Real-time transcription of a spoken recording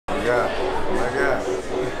God. Oh my God.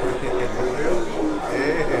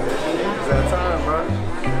 Yeah, it's that time, bro.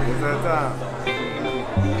 It's that time.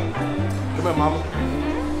 Come here, mama.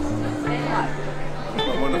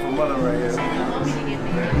 My wonderful mother right here.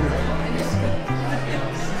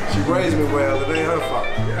 She raised me well, it ain't her fault.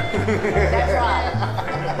 That's right.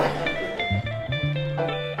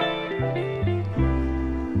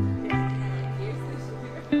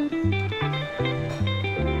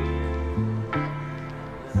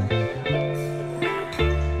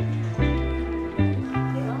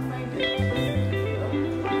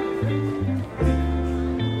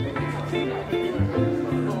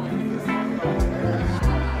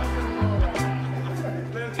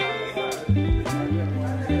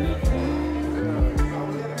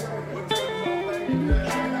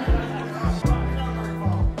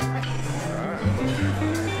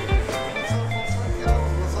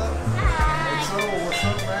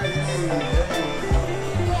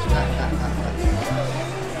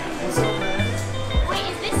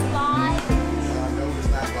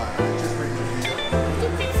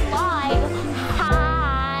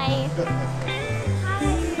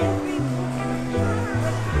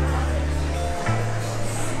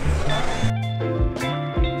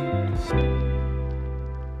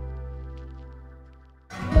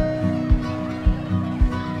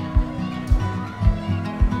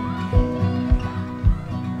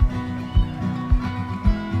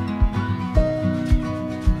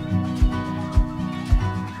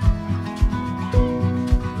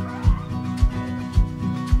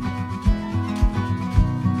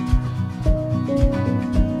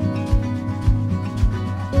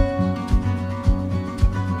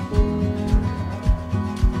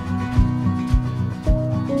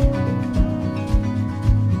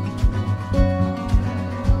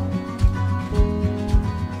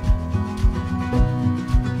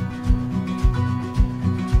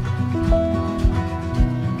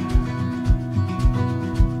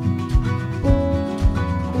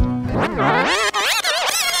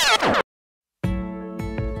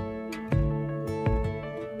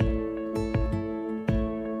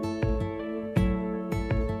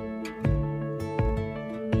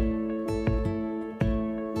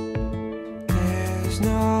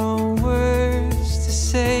 No words to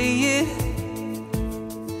say it,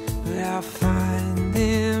 but I'll find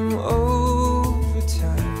them over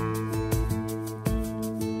time.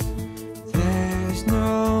 There's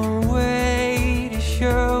no way to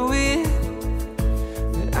show it,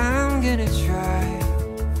 but I'm gonna try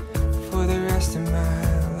for the rest of my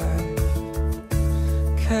life.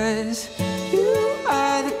 'Cause you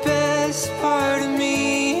are the best part of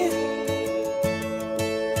me,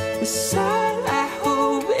 the side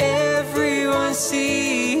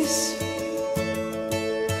sees.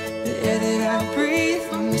 The air that I breathe,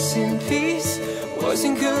 I'm missing peace.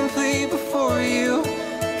 Wasn't complete before you.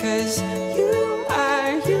 'Cause you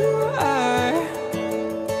are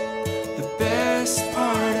the best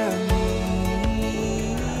part of me.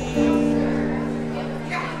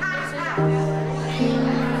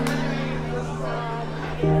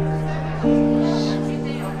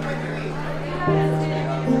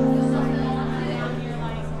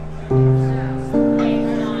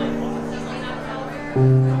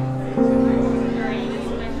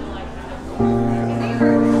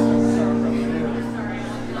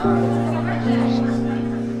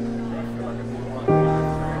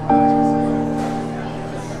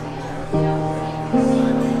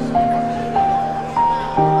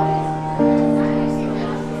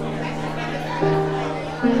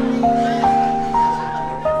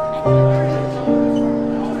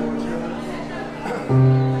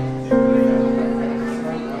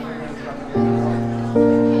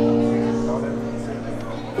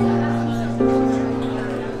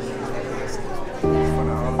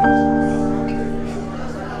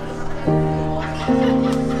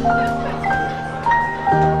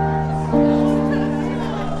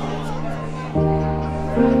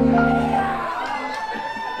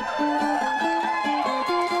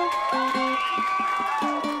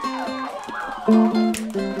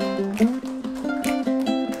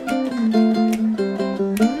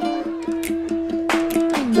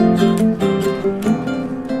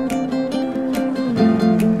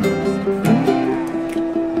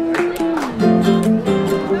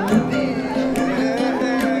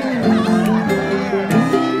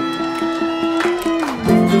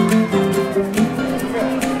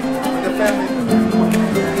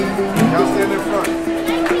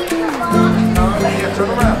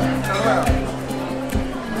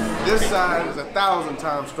 This side is 1,000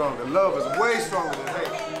 times stronger. Love is way stronger than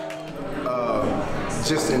hate.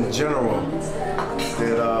 Just in general,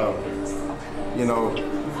 that you know,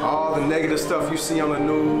 All the negative stuff you see on the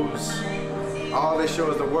news, all they show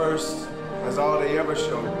is the worst. That's all they ever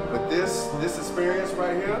show. But this experience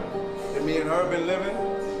right here, that me and her been living,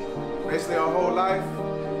 basically our whole life,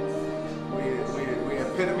 we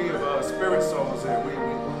epitome of spirit souls, and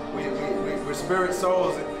we're spirit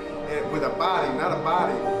souls with a body, not a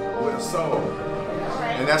body, with a soul.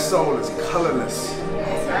 And that soul is colorless.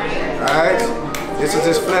 Alright? This is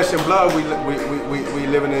just flesh and blood we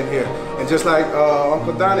living in here. And just like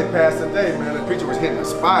Uncle Donnie passed today, man, the preacher was hitting a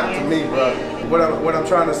spot to me, bro. What I'm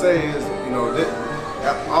trying to say is, you know,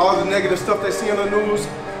 all the negative stuff they see on the news,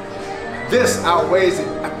 this outweighs it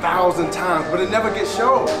 1,000 times, but it never gets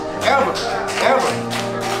shown, ever.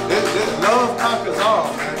 This love conquers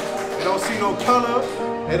all, man. They don't see no color.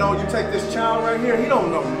 They don't. You take this child right here, he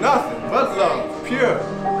don't know nothing but love, pure.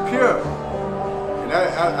 And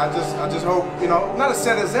I just hope, you know, not a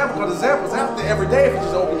set example, because examples out there every day if you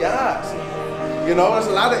just open your eyes. You know, there's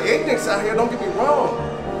a lot of ignorance out here. Don't get me wrong,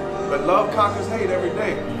 but love conquers hate every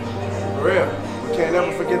day. For real. We can't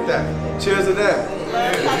ever forget that. Cheers to that.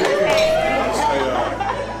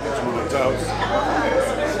 Toast to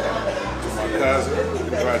my cousin.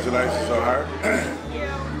 Congratulations on her.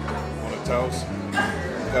 On a toast.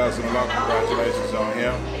 Cousin-in-law, congratulations on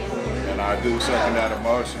him. And I do second that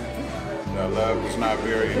emotion. That love does not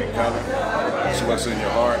vary any color. It's what's in your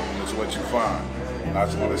heart and it's what you find. And I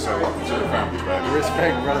just want to say welcome to the family, baby.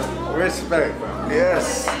 Respect, brother. Respect.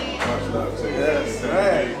 Yes. Much love to you. Yes,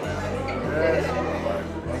 man. Yes.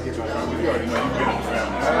 You already know you've been in the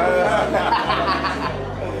family.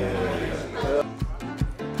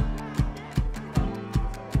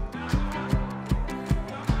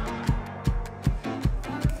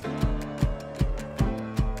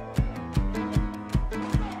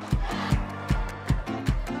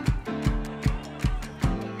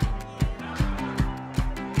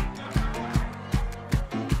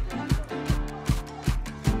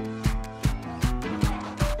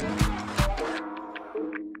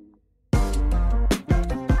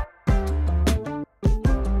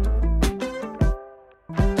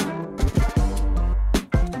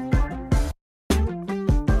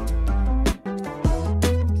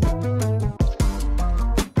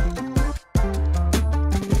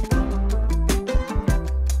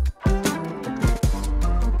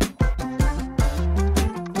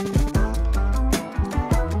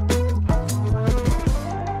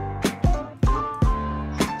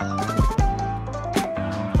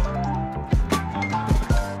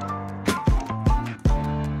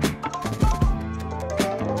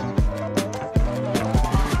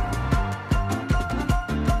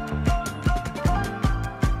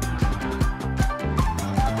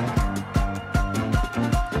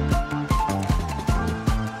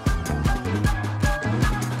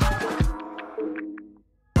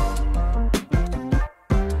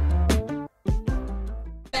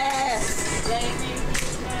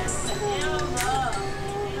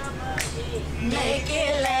 Make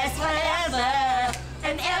it last forever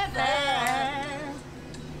and ever.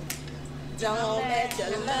 Don't let your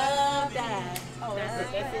love die.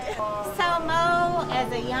 So Mo,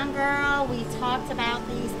 as a young girl, we talked about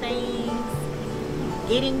these things,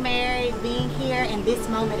 getting married, being here, and this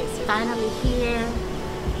moment is finally here.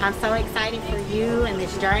 I'm so excited for you and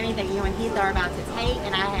this journey that you and Heath are about to take,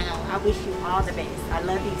 and I wish you all the best. I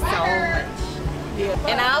love you so much.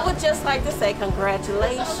 And I would just like to say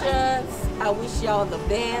congratulations. I wish y'all the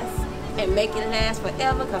best and make it last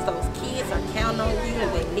forever, because those kids are counting on you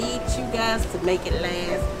and they need you guys to make it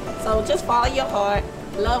last. So just follow your heart,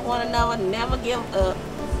 love one another, never give up,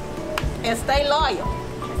 and stay loyal.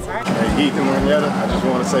 That's right. Hey, Heath and Monyetta, I just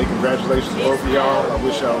want to say congratulations to both of y'all. I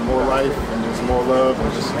wish y'all more life and just more love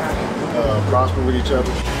and just prosper with each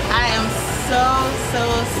other. I am so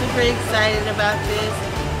super excited about this.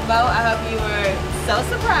 Bo, I hope you were so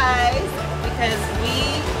surprised, because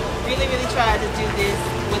we really tried to do this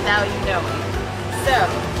without you knowing. So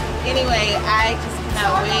anyway, I just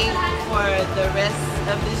cannot wait for the rest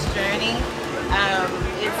of this journey.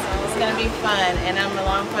 It's gonna be fun, and I'm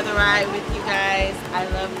along for the ride with you guys. I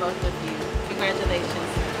love both of you. Congratulations.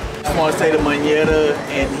 I just want to say to Monyetta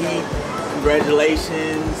and Heath,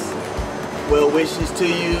 congratulations, well wishes to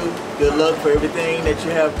you, good luck for everything that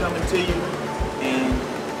you have coming to you, and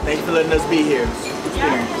thanks for letting us be here.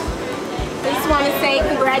 I just want to say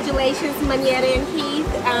congratulations, Monyetta and Heath.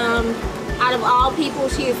 Out of all people,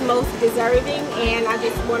 she is most deserving, and I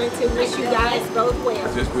just wanted to wish you guys both well.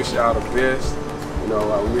 I just wish y'all the best. You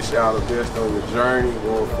know, I wish y'all the best on your journey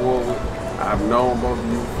going forward. I've known both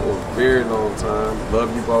of you for a very long time.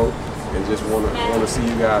 Love you both, and just want to see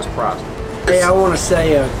you guys prosper. Hey, I want to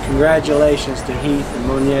say congratulations to Heath and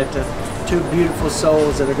Monyetta. two beautiful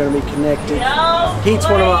souls that are going to be connected. Heath's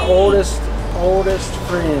one of my oldest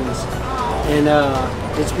friends, and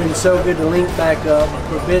it's been so good to link back up.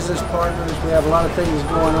 We're business partners. We have a lot of things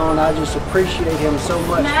going on. I just appreciate him so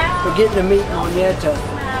much for getting to meet Monyetta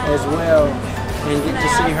as well and get to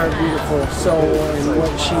see her beautiful soul and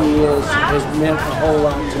what she is has meant a whole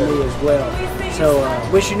lot to me as well. So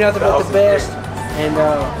wish you nothing but the best, and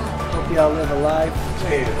hope y'all live a life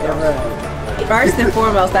ever after. First and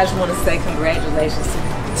foremost, I just want to say congratulations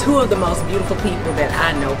to two of the most beautiful people that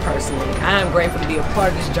I know personally. I am grateful to be a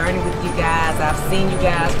part of this journey with you guys. I've seen you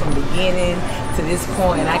guys from the beginning to this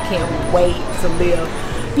point, and I can't wait to live,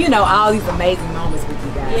 you know, all these amazing moments with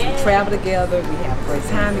you guys. We travel together, we have a great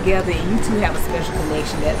time together, and you two have a special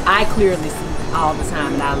connection that I clearly see all the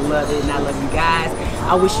time, and I love it, and I love you guys.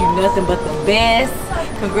 I wish you nothing but the best.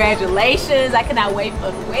 Congratulations. I cannot wait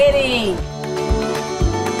for the wedding.